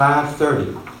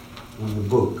530 in the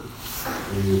book,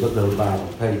 in your little Bible,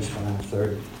 page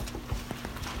 530.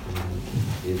 And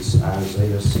it's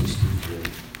Isaiah 62,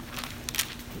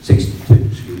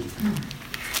 excuse me.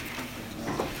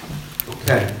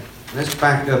 Okay, let's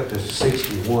back up to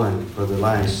 61 for the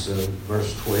last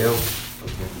verse 12,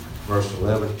 verse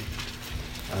 11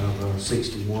 of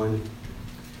 61.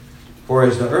 For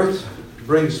as the earth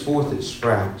brings forth its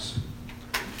sprouts,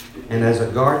 and as a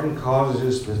garden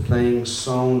causes the things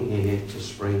sown in it to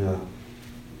spring up,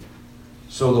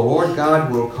 so the Lord God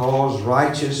will cause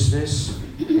righteousness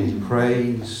and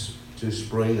praise to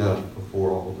spring up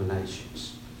before all the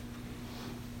nations.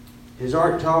 As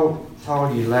Art told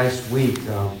you last week,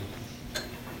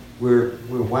 we're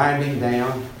winding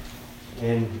down,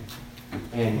 and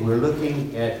we're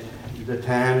looking at the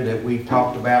time that we've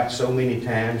talked about so many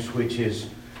times, which is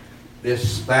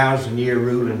this 1,000-year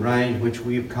rule and reign, which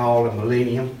we've called a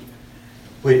millennium,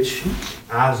 which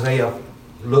Isaiah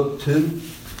looked to.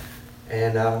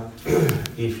 And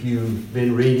if you've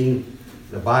been reading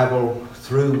the Bible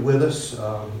through with us,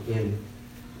 you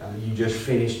just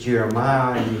finished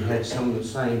Jeremiah, and you had some of the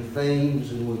same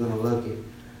themes, and we're going to look at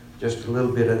just a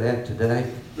little bit of that today.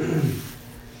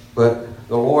 But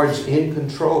the Lord's in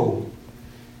control.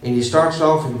 And he starts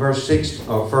off in verse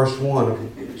 1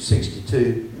 of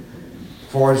 62.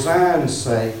 For Zion's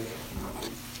sake,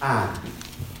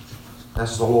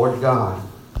 that's the Lord God,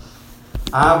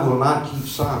 I will not keep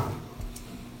silent.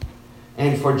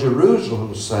 And for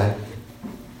Jerusalem's sake,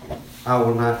 I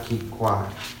will not keep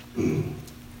quiet.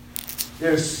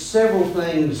 There's several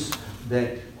things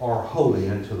that are holy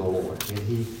unto the Lord. And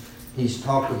he's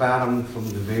talked about them from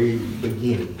the very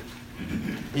beginning.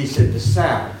 He said, the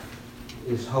Sabbath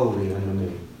is holy unto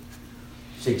me.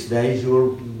 6 days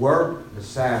you'll work, the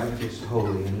Sabbath is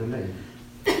holy unto me.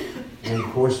 And of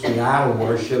course the idol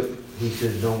worship, he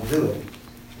says, don't do it.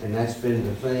 And that's been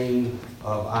the theme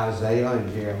of Isaiah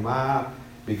and Jeremiah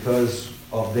because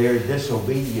of their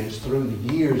disobedience through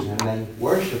the years, and they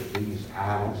worship these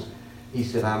idols. He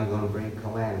said, I'm going to bring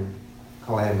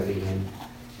calamity. And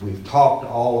we've talked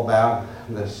all about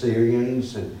the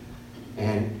Syrians and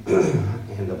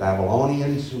the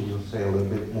Babylonians, and we'll say a little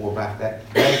bit more about that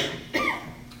today.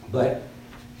 But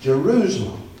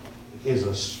Jerusalem is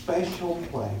a special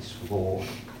place for the Lord.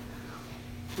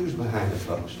 Who's behind the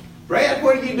post? Brad,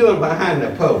 what are you doing behind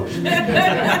the post?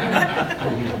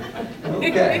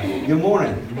 Okay, good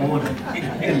morning. Good morning.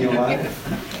 Hey, you like it?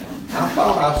 I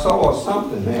thought I saw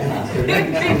something, man. I said,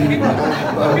 maybe something behind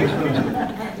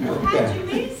the post. Okay. How'd you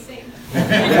miss him?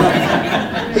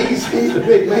 He's a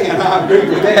big man, I agree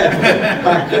with that.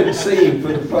 I couldn't see him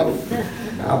for the post.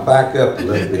 I'll back up a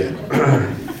little bit.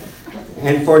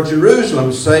 And for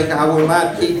Jerusalem's sake, I will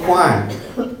not keep quiet.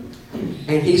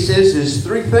 And he says there's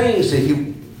three things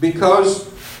that because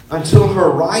until her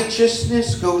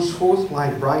righteousness goes forth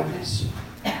like brightness,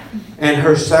 and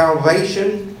her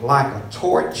salvation like a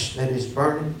torch that is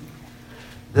burning,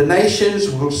 the nations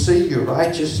will see your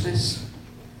righteousness,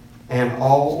 and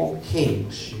all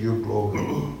kings your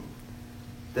glory.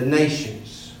 The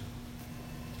nations,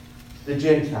 the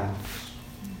Gentiles,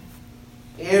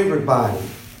 everybody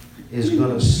is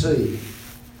going to see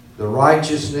the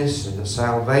righteousness and the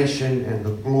salvation and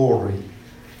the glory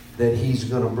that he's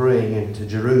going to bring into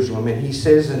Jerusalem. And he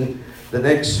says in the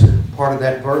next part of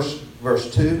that verse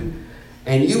 2,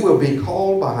 and you will be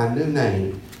called by a new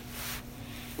name,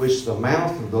 which the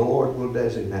mouth of the Lord will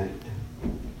designate.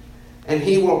 And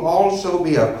he will also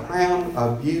be a crown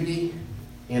of beauty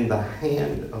in the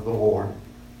hand of the Lord,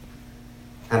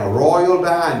 and a royal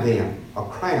diadem, a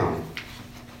crown,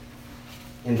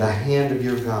 in the hand of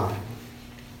your God.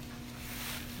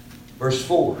 Verse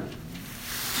 4.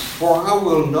 For I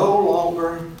will no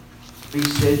longer be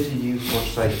said to you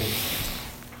forsaken,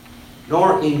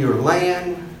 nor in your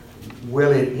land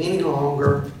will it any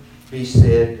longer be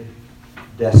said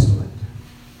desolate,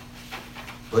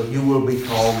 but you will be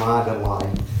called my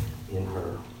delight in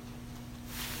her.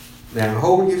 Now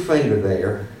hold your finger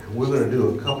there. We're going to do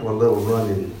a couple of little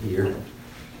running here.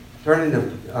 Turning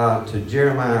to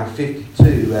Jeremiah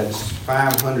 52, that's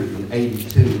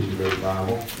 582 in your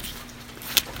Bible.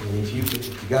 And if you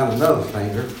got another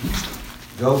finger,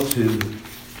 go to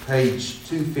page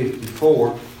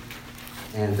 254,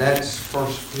 and that's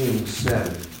 1 Kings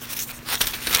 7.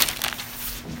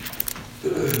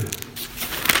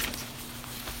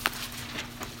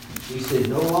 He said,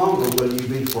 no longer will you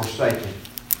be forsaken.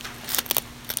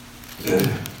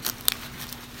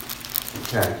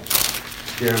 Okay.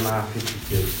 Jeremiah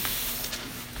 52.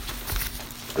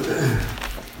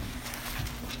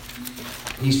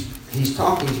 He's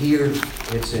talking here,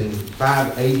 it's in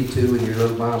 582 in your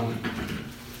little Bible.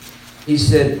 He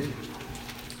said,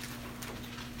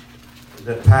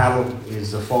 the title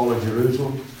is The Fall of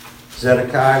Jerusalem.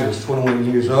 Zedekiah was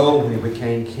 21 years old when he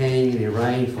became king, and he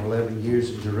reigned for 11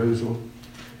 years in Jerusalem.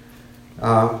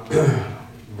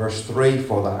 Verse 3,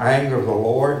 for the anger of the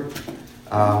Lord,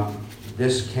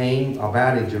 this came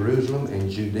about in Jerusalem and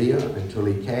Judea until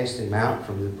he cast him out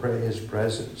from his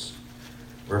presence.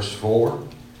 Verse 4,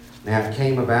 now it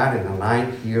came about in the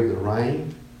 9th year of the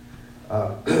reign,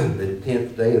 the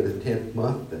 10th day of the 10th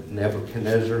month, that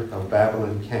Nebuchadnezzar of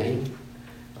Babylon came.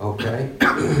 Okay.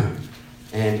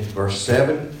 And verse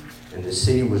 7, and the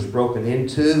city was broken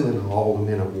into, and all the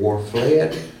men of war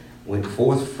fled, went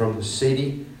forth from the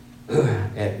city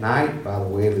at night by the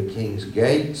way of the king's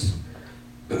gates.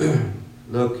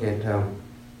 Look at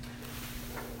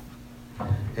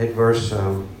verse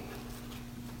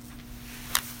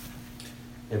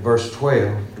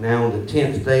 12. Now on the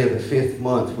 10th day of the 5th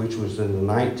month, which was in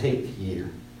the 19th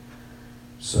year.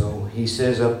 So he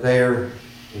says up there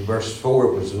in verse 4,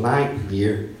 it was the 9th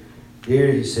year.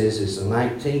 Here he says it's the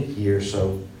 19th year.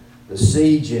 So the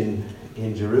siege in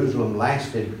Jerusalem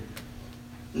lasted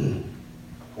a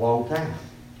long time.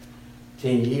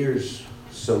 10 years,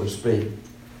 so to speak.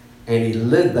 And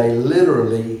they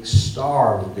literally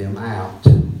starved them out,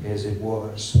 as it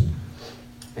was.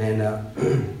 And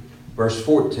verse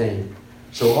 14.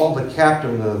 So all the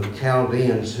captain of the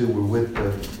Chaldeans who were with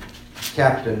the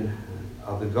captain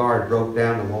of the guard broke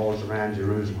down the walls around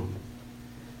Jerusalem.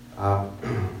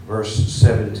 Verse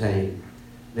 17.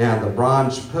 Now the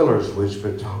bronze pillars which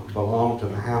belonged to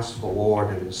the house of the Lord,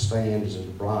 and the stands and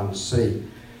the bronze seat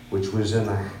which was in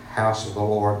the house of the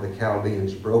Lord, the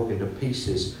Chaldeans broke into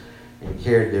pieces and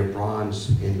carried their bronze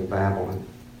into Babylon.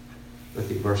 Look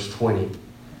at verse 20.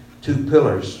 2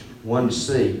 pillars, 1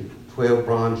 seat, 12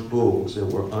 bronze bulls that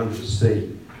were under the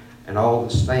seat, and all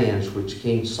the stands which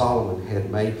King Solomon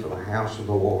had made for the house of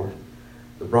the Lord.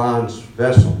 The bronze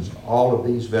vessels, all of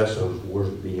these vessels were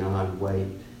beyond weight.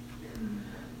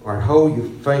 All right, hold your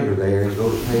finger there and go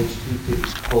to page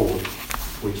 254,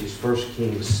 which is 1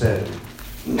 Kings 7.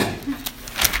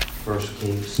 1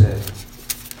 Kings 7.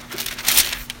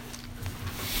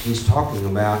 He's talking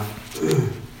about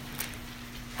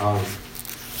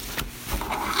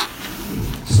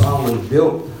Solomon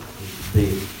built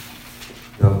the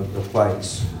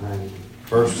place.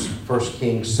 First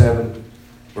Kings 7,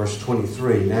 verse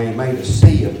 23. Now he made a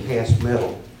sea of cast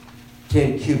metal,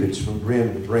 10 cubits from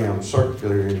brim to brim,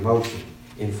 circular in motion,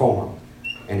 in form,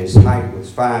 and his height was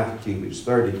 5 cubits,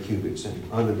 30 cubits,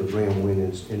 and under the brim went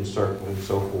in circle, and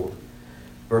so forth.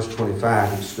 Verse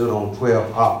 25, it stood on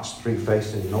 12 hocks, 3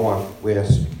 facing north,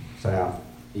 west, south,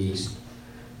 east.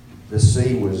 The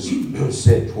sea was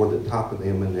set toward the top of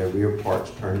them, and their rear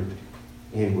parts turned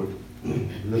inward.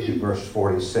 Look at verse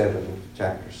 47 of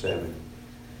chapter 7.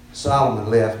 Solomon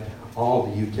left all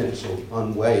the utensils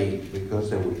unweighed because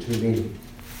there were too many,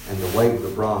 and the weight of the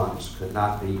bronze could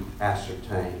not be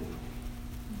ascertained.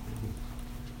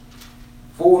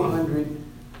 400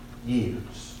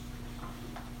 years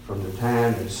from the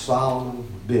time that Solomon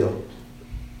built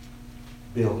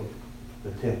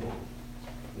the temple,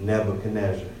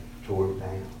 Nebuchadnezzar tore it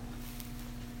down.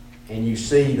 And you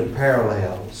see the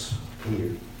parallels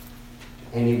here.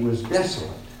 And it was desolate.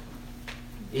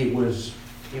 It was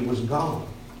gone.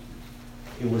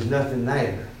 It was nothing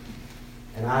there.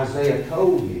 And Isaiah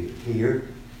told you here,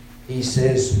 he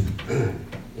says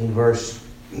in verse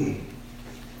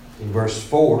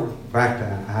 4, back to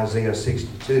Isaiah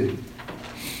 62,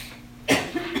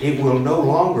 it will no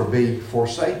longer be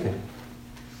forsaken,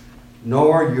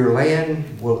 nor your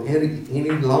land will any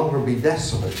longer be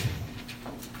desolate,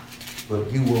 but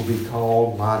you will be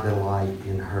called my delight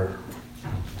in her.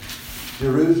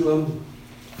 Jerusalem,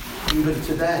 even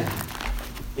today,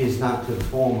 is not to the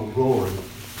form of glory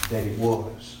that it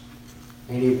was.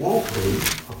 And it won't be,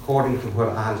 according to what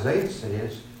Isaiah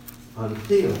says,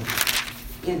 until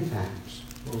end times,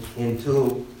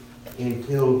 until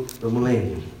the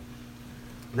millennium.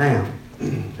 Now,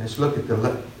 let's look at the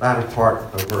latter part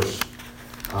of verse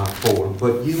 4.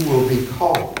 But you will be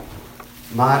called,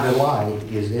 my delight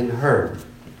is in her,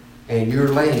 and your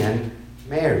land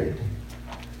married.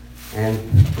 And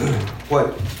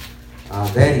what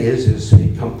that is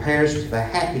it compares to the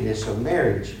happiness of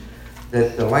marriage,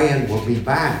 that the land will be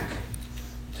back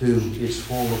to its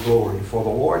former glory. For the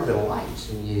Lord delights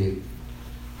in you,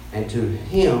 and to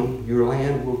him your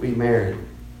land will be married.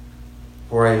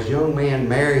 For as young man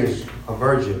marries a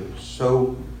virgin,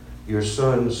 so your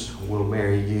sons will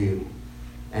marry you.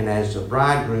 And as the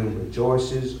bridegroom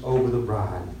rejoices over the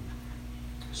bride,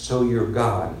 so your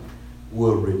God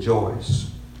will rejoice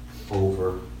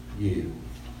over you.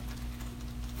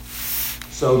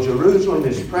 So Jerusalem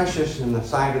is precious in the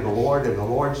sight of the Lord, and the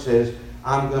Lord says,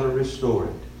 I'm going to restore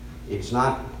it. It's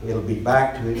not, it'll be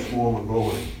back to its former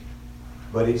glory.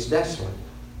 But it's desolate.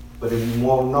 But it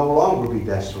will no longer be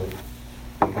desolate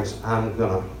because I'm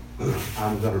gonna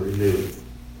renew it.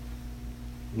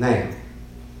 Now,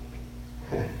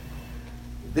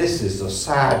 this is a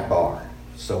sidebar.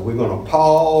 So we're going to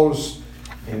pause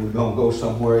and we're going to go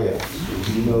somewhere else.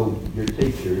 You know, your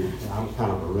teacher, I'm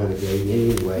kind of a renegade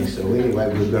anyway. So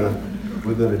anyway,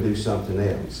 we're gonna do something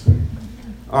else.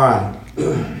 All right.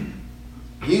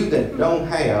 You that don't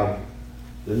have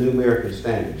the New American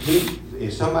Standard,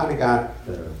 if somebody got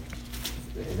the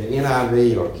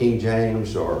NIV or King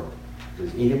James, or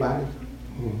does anybody?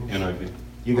 NIV.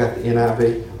 You got the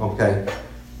NIV? Okay.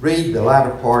 Read the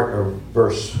latter part of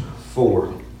verse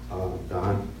 4,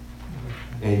 Don.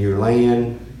 And your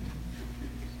land.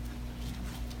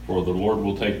 For the Lord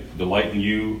will take delight in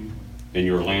you, and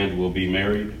your land will be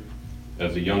married.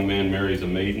 As a young man marries a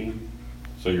maiden,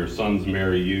 so your sons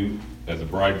marry you. As a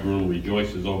bridegroom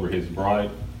rejoices over his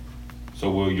bride, so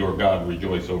will your God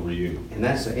rejoice over you. And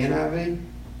that's the NIV?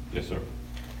 Yes, sir.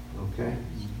 Okay.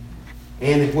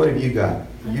 Andy, what have you got?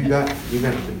 You got the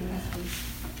NIV.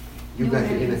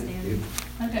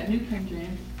 I've got New King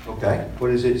James. Okay.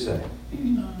 What does it say?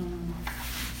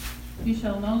 You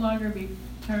shall no longer be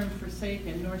termed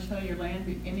forsaken, nor shall your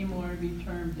land any more be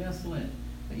termed desolate,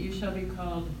 but you shall be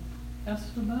called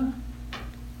Esphaba,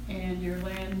 and your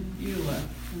land Beulah,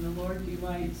 and the Lord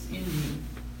delights in you,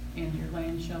 and your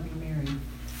land shall be married.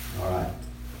 All right.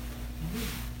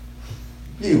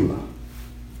 Beulah.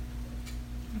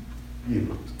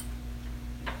 Beulah.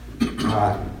 All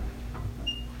right.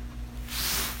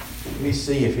 Let me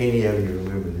see if any of you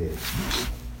remember this.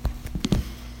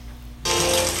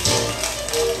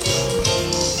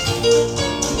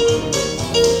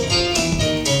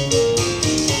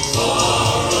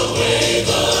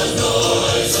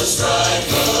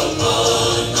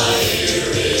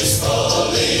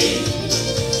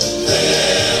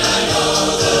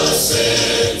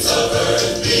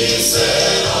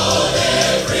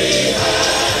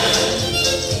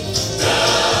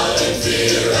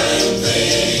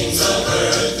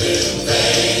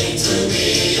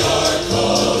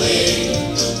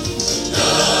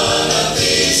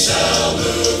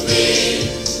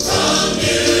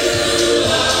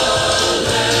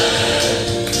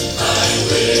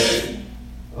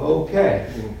 Okay.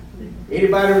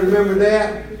 Anybody remember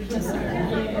that?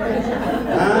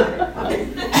 Huh?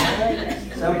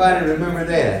 Somebody remember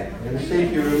that? Let's see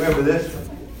if you remember this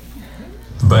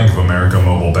one. Bank of America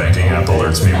mobile banking app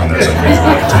alerts me when there's unusual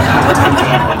activity,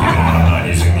 even when I'm not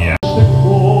using the app.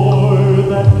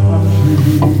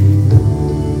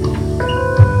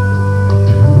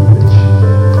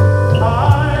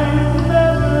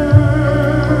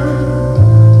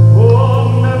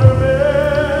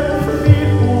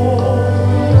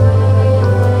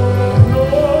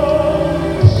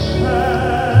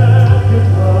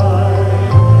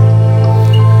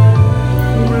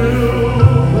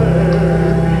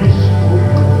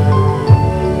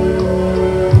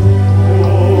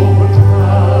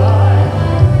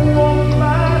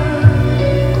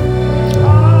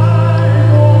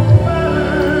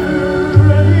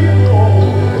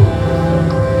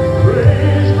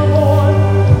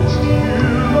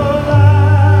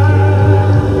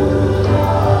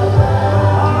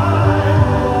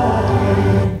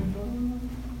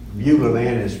 Beulah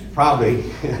Land has probably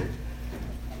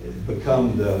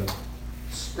become the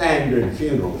standard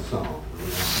funeral song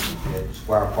at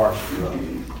Squire Parsons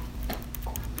Road.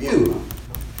 Beulah.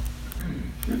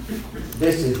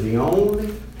 This is the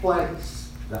only place,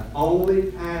 the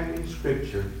only time in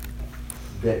Scripture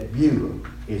that Beulah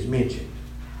is mentioned.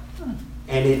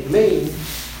 And it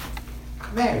means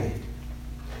married.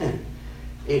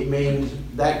 It means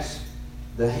that's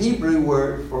the Hebrew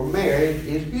word for married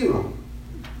is Beulah.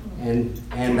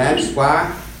 And that's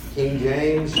why King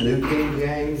James, New King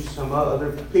James, some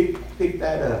other pick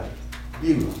that up.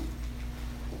 Beulah.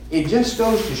 It just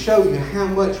goes to show you how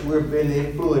much we've been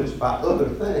influenced by other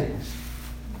things.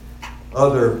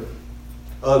 Other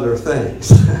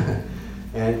things.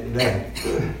 And that.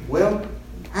 Well,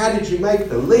 how did you make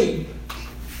the leap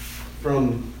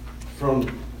from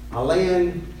a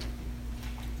land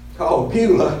called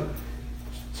Beulah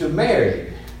to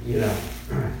married, you know?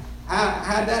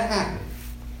 How'd that happen?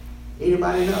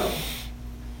 Anybody know?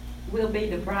 We'll be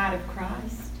the bride of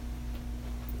Christ.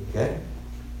 Okay.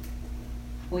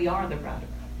 We are the bride of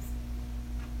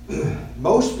Christ.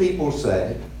 Most people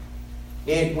say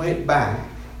it went back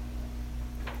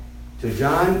to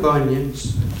John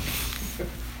Bunyan's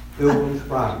Pilgrim's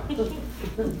Progress.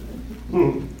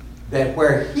 that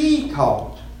where he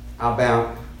taught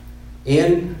about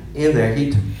in there,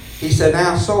 he said,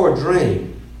 "Now I saw a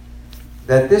dream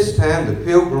that this time the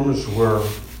pilgrims were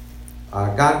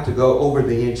got to go over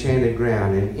the enchanted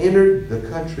ground and entered the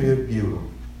country of Beulah,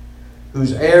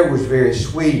 whose air was very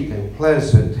sweet and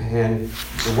pleasant, and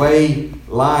the way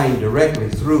lying directly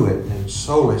through it, and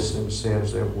solaced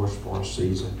themselves there was for a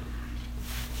season.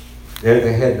 There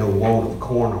they had no want of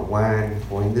corn or wine,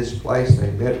 for in this place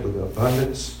they met with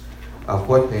abundance of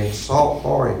what they had sought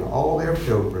for in all their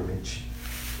pilgrimage.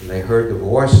 And they heard the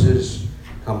voices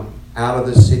come out of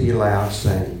the city loud,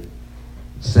 saying,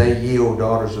 Say ye, O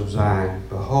daughters of Zion,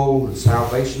 behold, the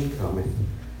salvation cometh.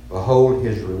 Behold,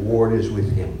 his reward is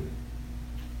with him."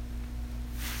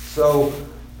 So,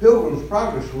 Pilgrim's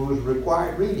Progress was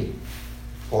required reading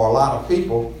for a lot of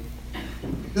people.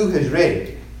 Who has read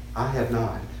it? I have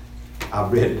not.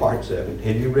 I've read parts of it.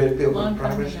 Have you read Pilgrim's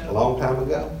Progress? A long time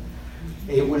ago.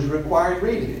 It was required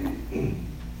reading.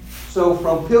 So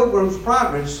from Pilgrim's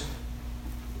Progress,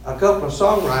 a couple of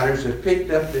songwriters have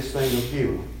picked up this thing of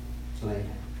Beulah land.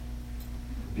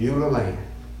 Beulah land.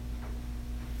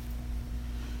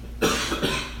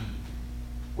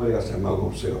 What else am I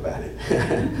going to say about it?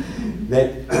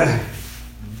 That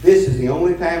this is the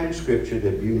only time in Scripture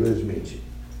that Beulah is mentioned.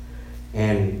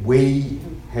 And we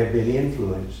have been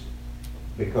influenced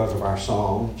because of our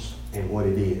Psalms and what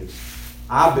it is.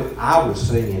 I was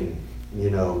singing,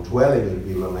 dwelling in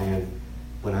Beulah land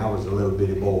when I was a little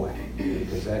bitty boy,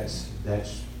 because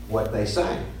that's what they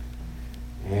sang.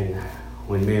 And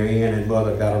when Mary Ann and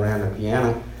Mother got around the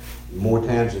piano, more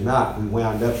times than not, we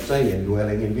wound up singing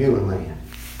Dwelling in Beulah land.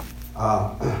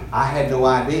 I had no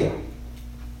idea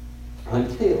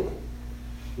until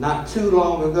not too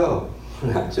long ago,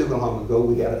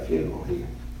 we got a funeral here.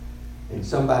 And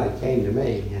somebody came to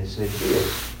me and said, "Bill,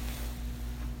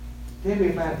 tell me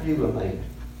about Beulah land."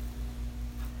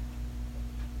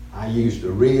 I used a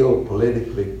real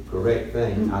politically correct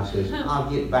thing. I says, "I'll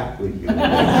get back with you."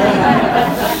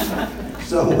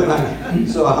 So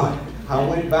I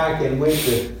went back and went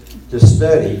to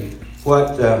study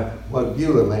what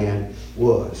Beulah land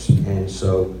was. And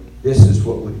so this is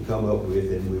what we've come up with,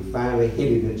 and we finally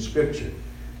hit it in Scripture.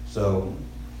 So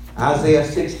Isaiah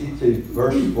 62,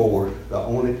 verse 4, the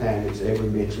only time it's ever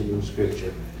mentioned in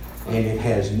Scripture. And it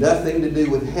has nothing to do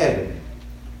with heaven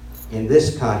in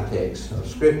this context of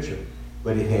Scripture,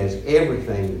 but it has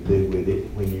everything to do with it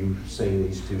when you sing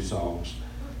these two songs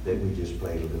that we just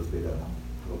played a little bit of.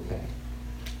 Okay.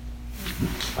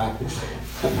 Back to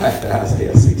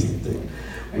Isaiah 62.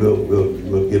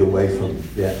 We'll get away from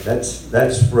that.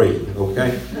 That's free,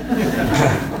 okay?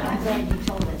 I'm glad you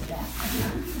told us that.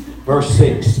 Verse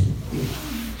 6.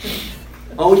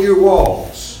 On your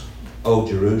walls, O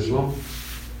Jerusalem,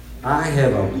 I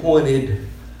have appointed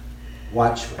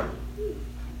watchmen.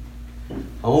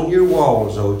 On your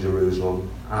walls, O Jerusalem,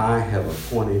 I have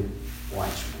appointed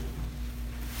watchmen.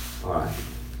 All right.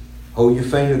 Hold your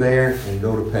finger there and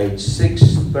go to page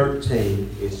 613.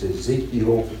 It's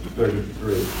Ezekiel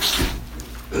 33.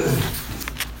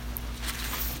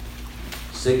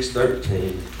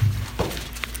 613,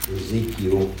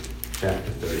 Ezekiel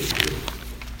chapter 33.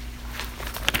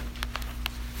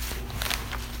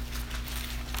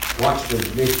 Watchmen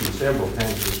is mentioned several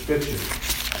times in Scripture,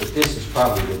 but this is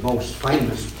probably the most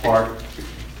famous part,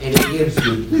 and it gives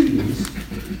the duties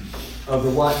of the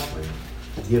watchman.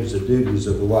 It gives the duties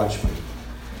of the watchman.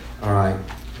 All right,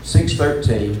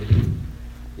 6:13,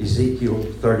 Ezekiel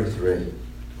 33.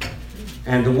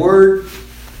 And the word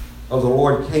of the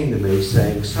Lord came to me,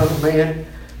 saying, Son of man,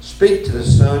 speak to the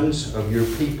sons of your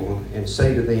people, and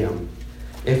say to them,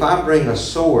 If I bring a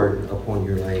sword upon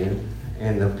your land,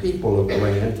 and the people of the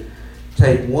land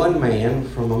take one man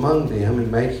from among them and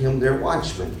make him their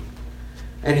watchman,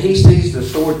 and he sees the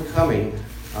sword coming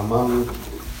among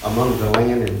the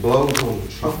land and blows on the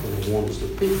trumpet and warns the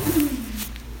people,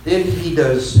 then he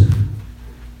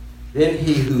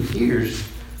who hears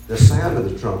the sound of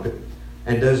the trumpet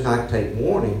and does not take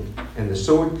warning, and the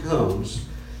sword comes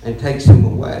and takes him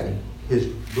away, his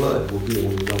blood will be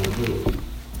on his own head.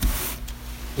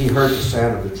 He heard the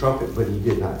sound of the trumpet, but he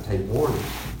did not take warning.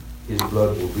 His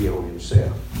blood will be on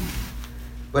himself.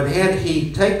 But had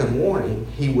he taken warning,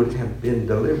 he would have been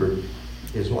delivered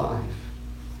his life.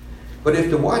 But if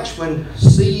the watchman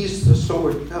sees the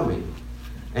sword coming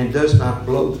and does not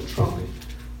blow the trumpet,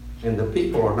 and the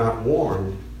people are not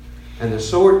warned, and the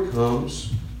sword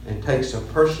comes and takes a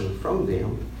person from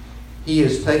them, he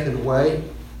is taken away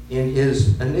in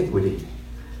his iniquity.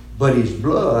 But his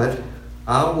blood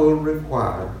I will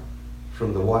require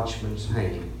from the watchman's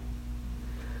hand.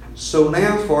 So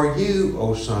now for you,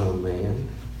 O Son of Man,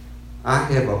 I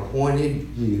have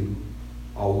appointed you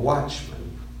a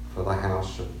watchman for the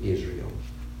house of Israel.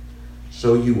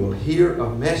 So you will hear a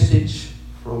message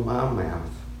from my mouth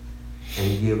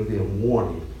and give them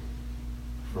warning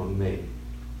from me.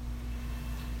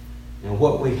 And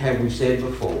what we said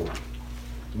before,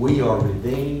 we are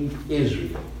redeemed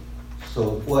Israel.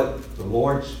 So what the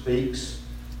Lord speaks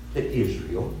to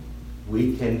Israel,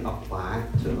 we can apply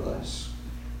to us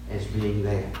as being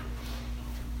that.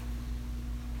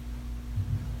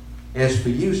 As for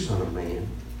you, son of man,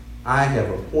 I have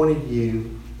appointed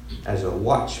you as a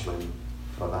watchman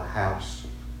for the house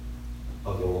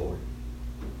of the Lord.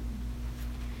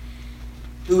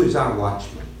 Who is our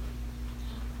watchman?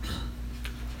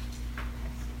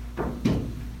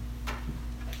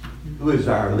 Who is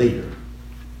our leader?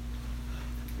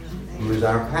 Who is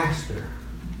our pastor?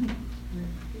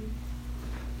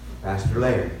 Pastor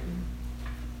Larry.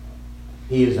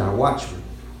 He is our watchman.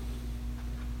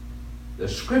 The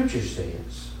scripture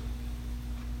says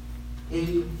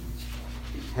he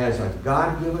has a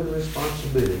God-given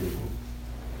responsibility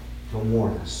to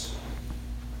warn us.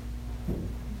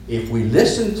 If we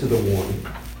listen to the warning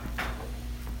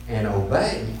and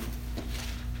obey,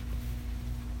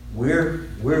 we're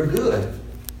good.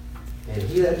 And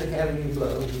he doesn't have any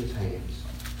blood on his hands.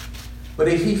 But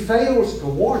if he fails to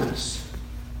warn us,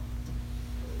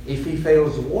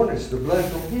 the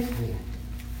blood's on his hand.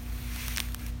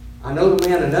 I know the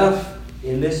man enough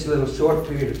in this little short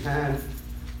period of time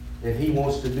that he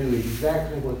wants to do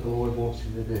exactly what the Lord wants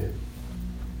him to do.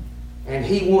 And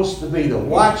he wants to be the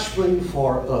watchman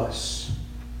for us.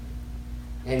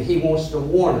 And he wants to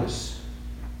warn us.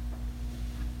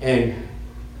 And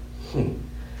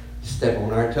step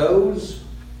on our toes,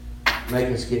 make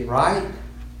us get right,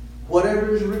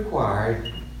 whatever is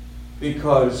required,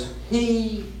 because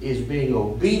he is being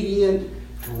obedient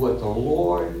to what the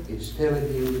Lord is telling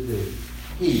him to do.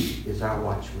 He is our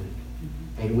watchman.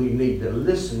 And we need to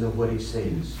listen to what he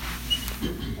says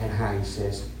and how he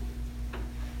says it.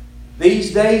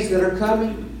 These days that are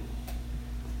coming,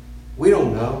 we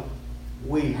don't know.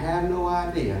 We have no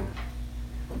idea.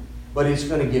 But it's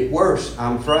going to get worse,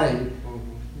 I'm afraid,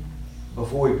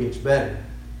 before it gets better,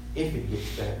 if it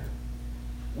gets better.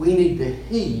 We need to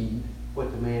heed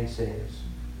what the man says.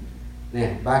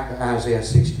 Now, back to Isaiah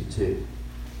 62.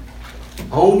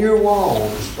 On your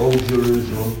walls, O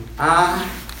Jerusalem, I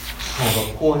have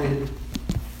appointed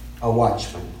a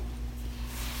watchman.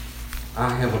 I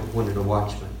have appointed a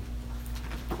watchman.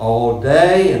 All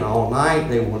day and all night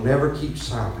they will never keep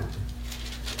silent.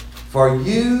 For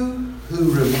you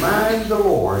who remind the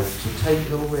Lord to take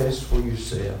no rest for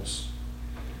yourselves,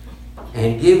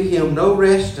 and give him no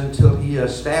rest until he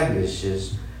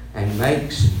establishes and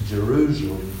makes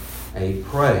Jerusalem a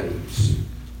praise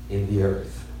in the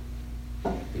earth.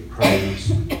 A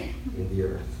praise in the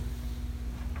earth.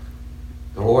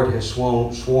 The Lord has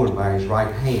sworn by his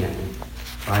right hand and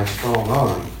by his strong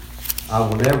arm, I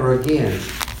will never again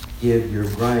give your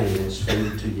grain as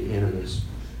food to your enemies,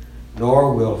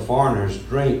 nor will foreigners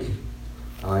drink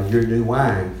your new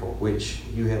wine for which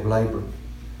you have labored.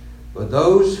 But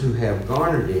those who have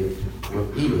garnered it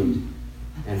will eat it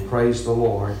and praise the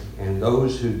Lord, and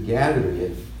those who gather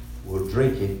it will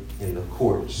drink it in the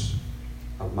courts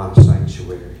of my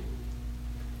sanctuary.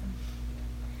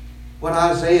 What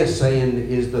Isaiah is saying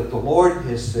is that the Lord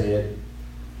has said,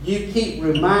 you keep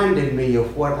reminding me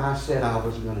of what I said I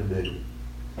was going to do.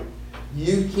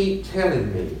 You keep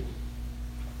telling me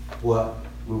what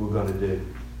we were going to do.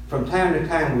 From time to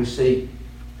time we see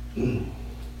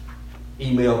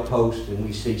email posts and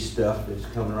we see stuff that's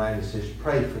coming around that says,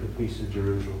 pray for the peace of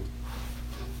Jerusalem.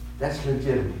 That's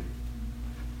legitimate.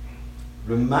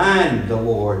 Remind the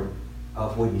Lord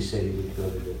of what he said he was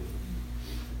going to do.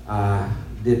 I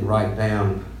didn't write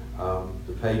down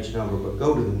the page number, but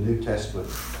go to the New Testament,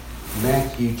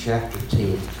 Matthew chapter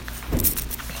 10.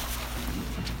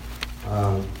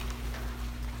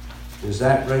 Does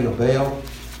that ring a bell?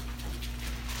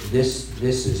 This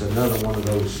is another one of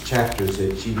those chapters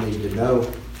that you need to know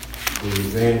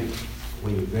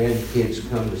when your grandkids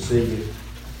come to see you,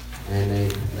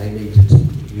 and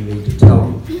you need to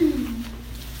tell them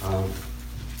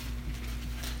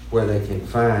where they can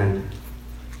find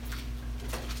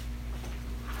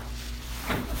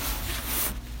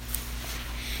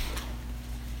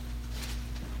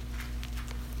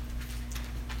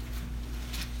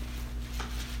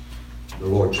the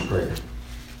Lord's Prayer.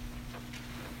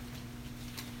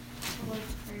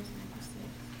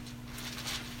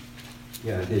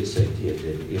 Yeah, I did say 10,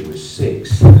 didn't I? It was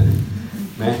 6.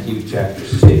 Matthew chapter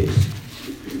 6,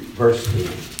 verse 10.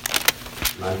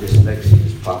 My dyslexia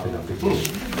is popping up again.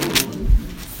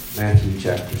 Matthew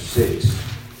chapter 6.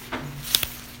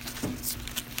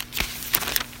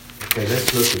 Okay,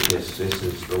 let's look at this. This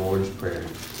is the Lord's Prayer,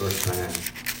 verse 9.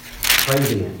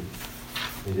 Pray then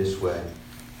in this way.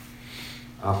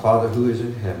 Our Father who is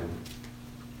in heaven,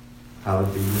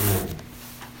 hallowed be your name.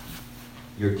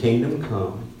 Your kingdom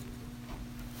come,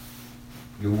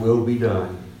 your will be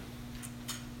done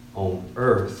on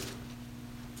earth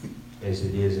as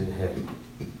it is in heaven.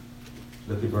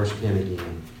 Look at verse 10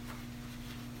 again.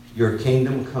 Your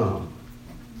kingdom come,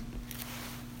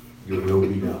 your will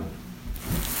be done.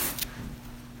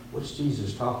 What's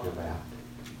Jesus talking about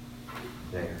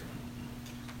there?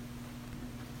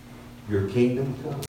 Your kingdom come.